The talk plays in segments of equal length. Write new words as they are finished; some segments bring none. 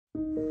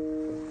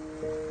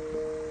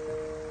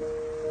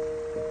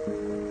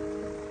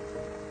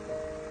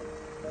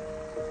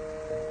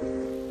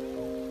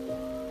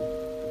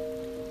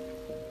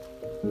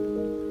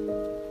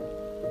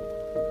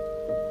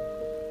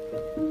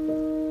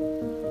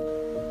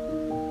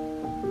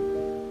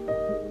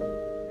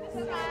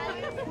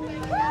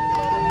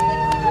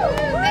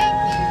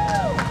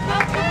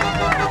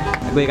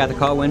We got the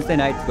call Wednesday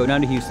night to go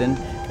down to Houston.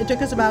 It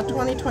took us about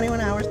 21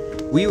 hours.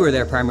 We were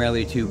there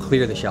primarily to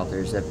clear the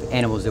shelters of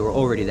animals that were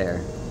already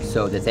there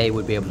so that they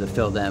would be able to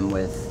fill them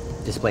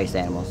with displaced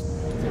animals.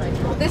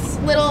 This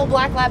little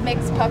black lab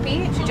mix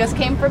puppy, she just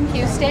came from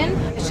Houston.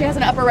 She has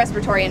an upper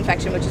respiratory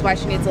infection, which is why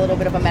she needs a little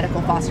bit of a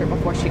medical foster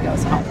before she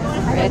goes home.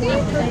 Ready?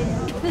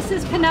 This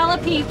is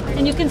Penelope,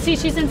 and you can see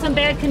she's in some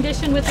bad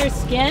condition with her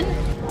skin.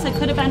 So it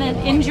could have been an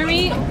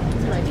injury.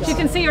 You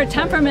can see her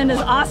temperament is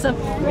awesome.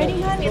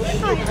 Ready, honey?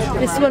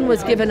 This one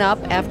was given up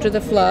after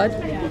the flood,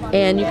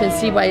 and you can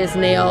see by his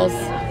nails,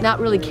 not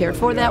really cared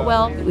for that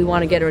well. We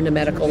want to get her into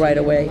medical right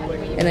away.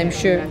 And I'm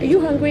sure, are you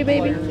hungry,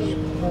 baby?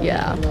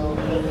 Yeah.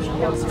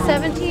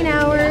 17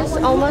 hours,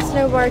 almost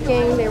no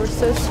barking. They were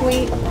so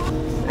sweet.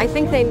 I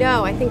think they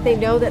know. I think they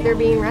know that they're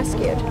being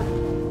rescued.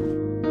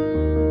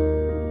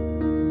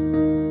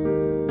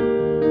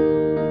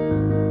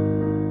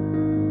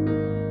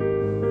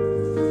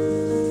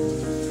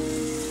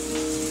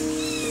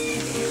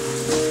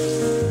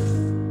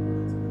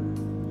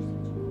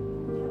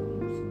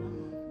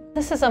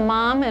 This is a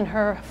mom and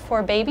her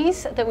 4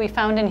 babies that we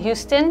found in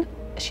Houston.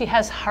 She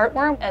has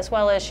heartworm, as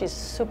well as she's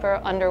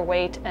super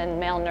underweight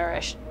and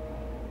malnourished.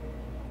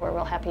 We're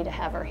real happy to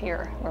have her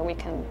here where we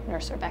can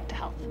nurse her back to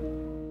health.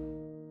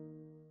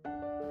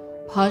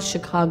 PAWS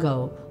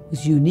Chicago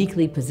was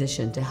uniquely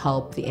positioned to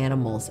help the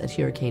animals at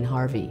Hurricane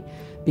Harvey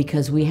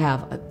because we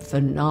have a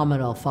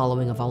phenomenal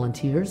following of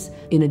volunteers.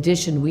 In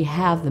addition, we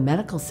have the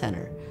medical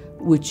center,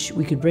 which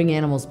we could bring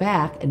animals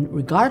back, and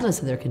regardless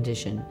of their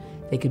condition,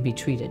 they could be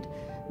treated.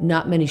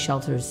 Not many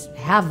shelters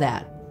have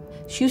that.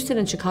 Houston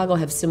and Chicago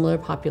have similar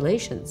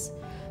populations.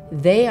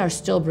 They are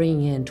still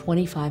bringing in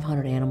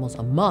 2,500 animals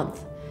a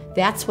month.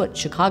 That's what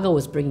Chicago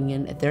was bringing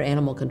in at their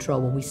animal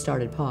control when we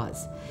started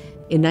PAWS.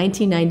 In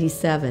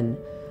 1997,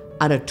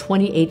 out of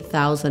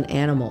 28,000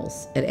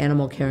 animals at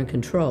Animal Care and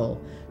Control,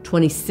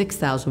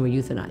 26,000 were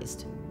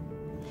euthanized.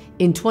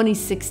 In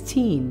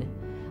 2016,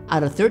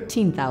 out of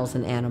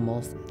 13,000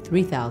 animals,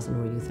 3,000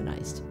 were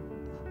euthanized.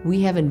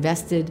 We have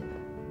invested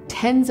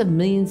tens of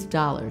millions of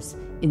dollars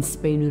in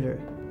spay-neuter.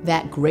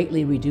 That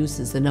greatly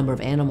reduces the number of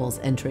animals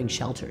entering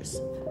shelters.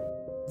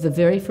 The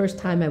very first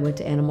time I went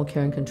to Animal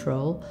Care and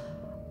Control,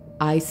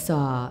 I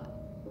saw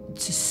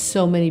just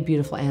so many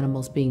beautiful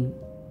animals being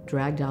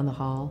dragged down the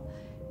hall,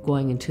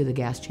 going into the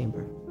gas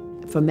chamber.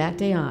 From that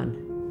day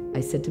on,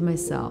 I said to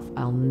myself,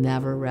 I'll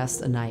never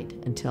rest a night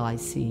until I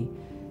see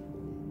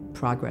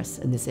progress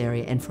in this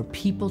area and for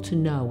people to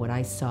know what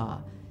I saw.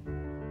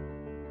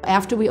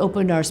 After we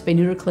opened our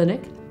spay-neuter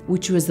clinic,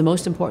 which was the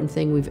most important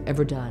thing we've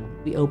ever done,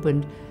 we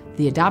opened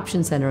the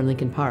adoption center in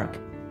Lincoln Park.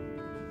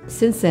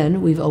 Since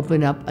then, we've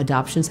opened up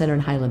adoption center in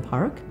Highland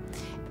Park.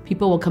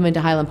 People will come into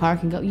Highland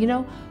Park and go, you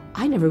know,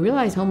 I never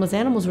realized homeless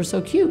animals were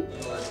so cute.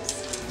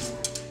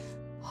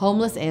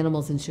 Homeless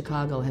animals in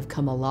Chicago have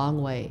come a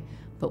long way,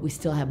 but we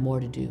still have more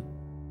to do.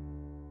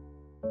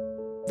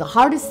 The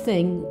hardest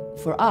thing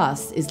for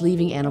us is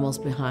leaving animals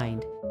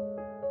behind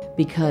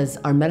because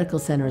our medical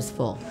center is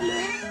full.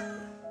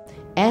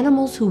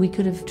 Animals who we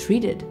could have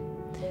treated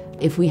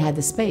if we had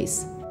the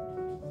space.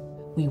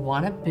 We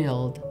want to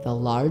build the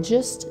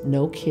largest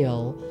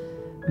no-kill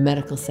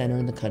medical center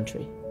in the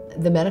country.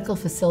 The medical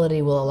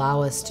facility will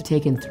allow us to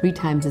take in 3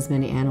 times as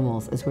many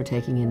animals as we're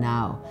taking in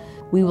now.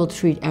 We will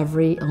treat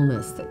every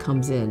illness that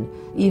comes in.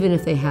 Even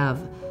if they have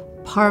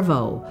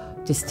parvo,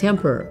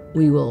 distemper,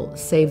 we will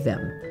save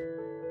them.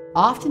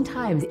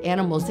 Oftentimes,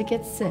 animals that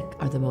get sick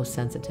are the most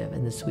sensitive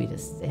and the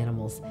sweetest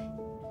animals.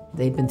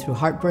 They've been through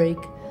heartbreak,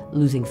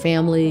 losing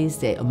families,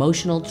 the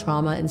emotional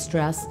trauma and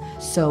stress.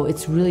 So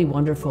it's really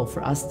wonderful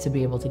for us to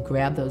be able to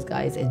grab those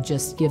guys and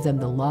just give them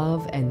the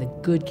love and the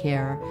good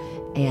care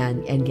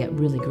and get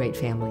really great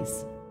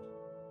families.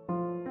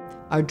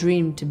 Our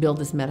dream to build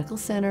this medical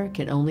center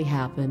can only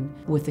happen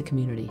with the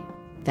community.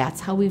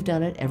 That's how we've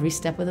done it every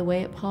step of the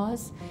way at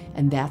PAWS,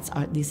 and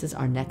this is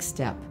our next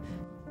step.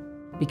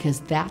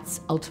 Because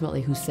that's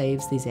ultimately who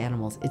saves these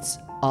animals. It's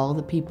all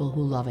the people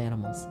who love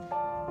animals.